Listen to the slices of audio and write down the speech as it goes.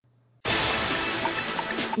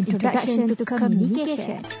Introduction to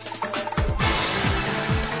Communication.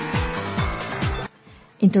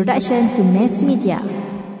 Introduction to mass media.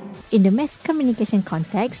 In the mass communication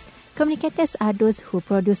context, communicators are those who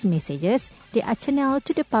produce messages. They are channeled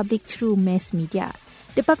to the public through mass media.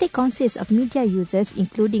 The public consists of media users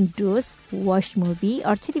including those who watch movie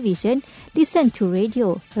or television, listen to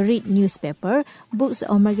radio, read newspaper, books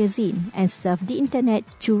or magazine, and surf the internet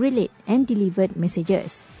to relay and deliver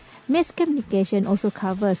messages. Mass communication also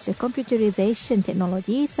covers the computerization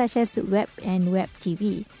technology such as web and web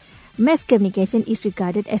TV. Mass communication is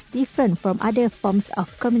regarded as different from other forms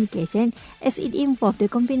of communication as it involves the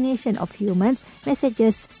combination of humans,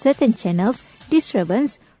 messages, certain channels,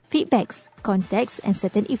 disturbance, feedbacks, contexts, and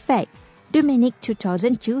certain effects. Dominic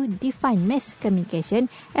 2002 defined mass communication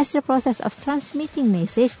as the process of transmitting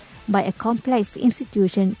message by a complex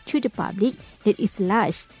institution to the public that is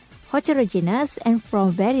large, heterogeneous, and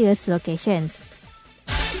from various locations.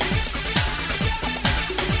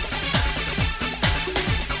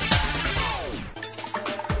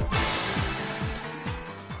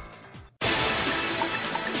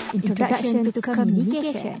 Introduction to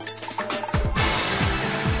Communication.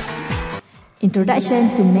 Introduction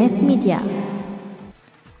to mass media.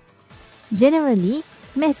 Generally,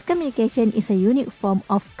 mass communication is a unique form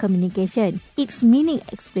of communication. Its meaning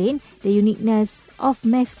explains the uniqueness of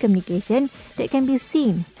mass communication that can be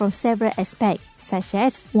seen from several aspects, such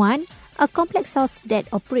as 1. A complex source that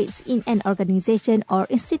operates in an organization or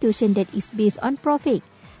institution that is based on profit.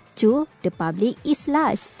 2. The public is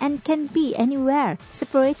large and can be anywhere,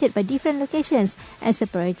 separated by different locations and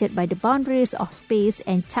separated by the boundaries of space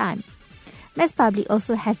and time. Mass public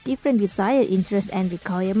also have different desired interests and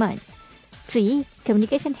requirements. 3.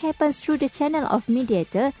 Communication happens through the channel of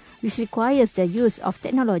mediator, which requires the use of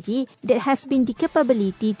technology that has been the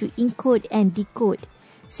capability to encode and decode.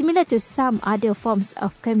 Similar to some other forms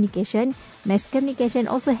of communication, mass communication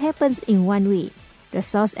also happens in one way. The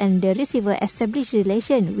source and the receiver establish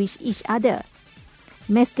relation with each other.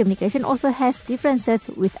 Mass communication also has differences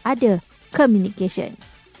with other communication.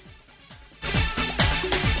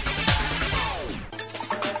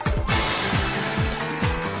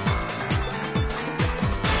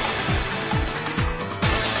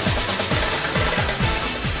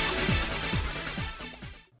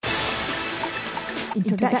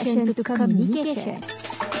 Introduction to Communication.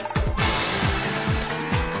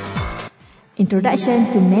 Introduction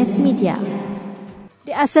to mass media.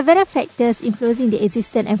 There are several factors influencing the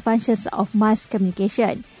existence and functions of mass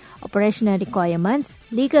communication: operational requirements,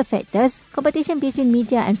 legal factors, competition between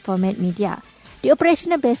media and format media. The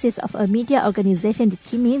operational basis of a media organization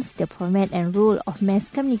determines the format and rule of mass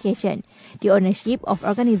communication. The ownership of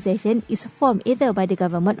organization is formed either by the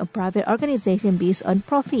government or private organization based on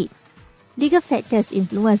profit. Legal factors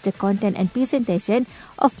influence the content and presentation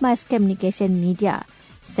of mass communication media.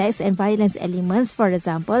 Sex and violence elements, for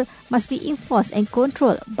example, must be enforced and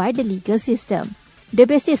controlled by the legal system. The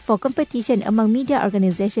basis for competition among media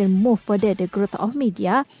organizations move further the growth of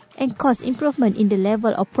media and cause improvement in the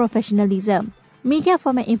level of professionalism. Media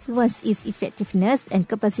format influence its effectiveness and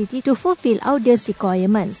capacity to fulfill audience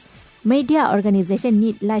requirements. Media organizations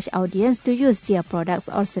need large audience to use their products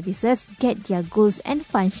or services, get their goals and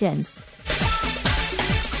functions.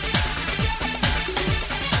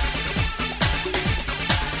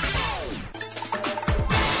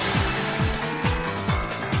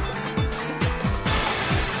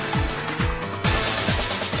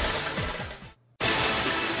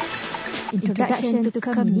 Introduction to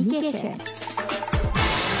Communication.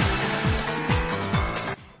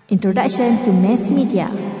 Introduction to mass media.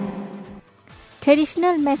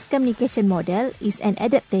 Traditional mass communication model is an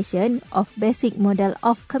adaptation of basic model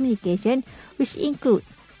of communication which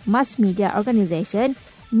includes mass media organization,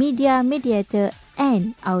 media mediator,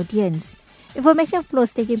 and audience. Information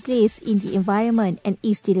flows taking place in the environment and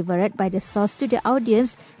is delivered by the source to the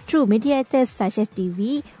audience through mediators such as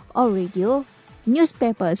TV or radio,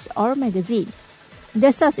 newspapers or magazine.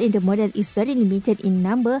 The source in the model is very limited in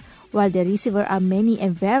number while the receiver are many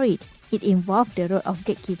and varied. It involves the role of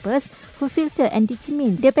gatekeepers who filter and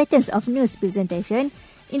determine the patterns of news presentation,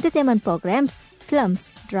 entertainment programs, films,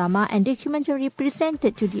 drama and documentary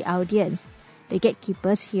presented to the audience. The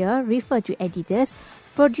gatekeepers here refer to editors,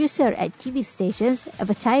 producer at TV stations,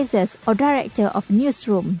 advertisers or director of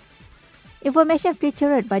newsroom. Information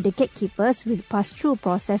filtered by the gatekeepers will pass through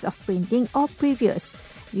process of printing or previews.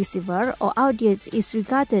 Receiver or audience is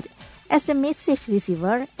regarded as the message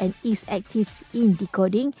receiver and is active in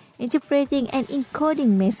decoding, interpreting and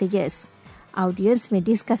encoding messages. Audience may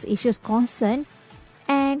discuss issues concerned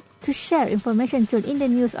and to share information told in the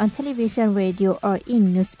news on television, radio or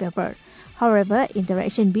in newspaper. However,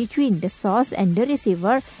 interaction between the source and the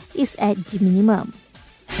receiver is at the minimum.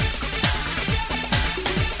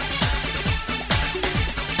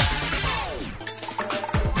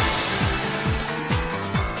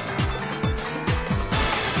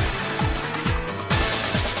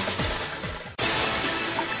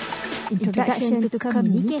 Introduction to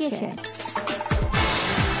communication.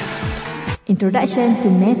 Introduction to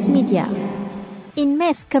mass media. In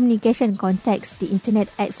mass communication context, the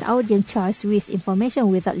internet adds audience choice with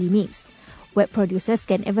information without limits. Web producers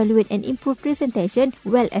can evaluate and improve presentation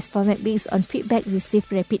well as format based on feedback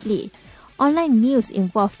received rapidly. Online news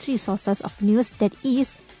involves three sources of news, that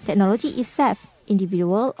is, technology itself,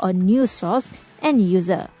 individual or news source, and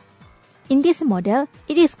user. In this model,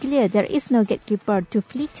 it is clear there is no gatekeeper to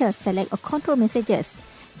filter, select or control messages.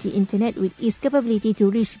 The internet, with its capability to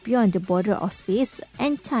reach beyond the border of space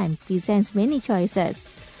and time, presents many choices.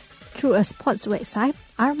 Through a sports website,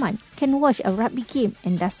 Arman can watch a rugby game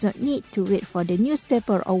and does not need to wait for the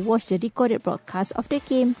newspaper or watch the recorded broadcast of the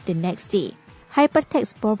game the next day.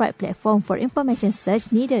 Hypertext provides platform for information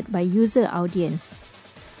search needed by user audience.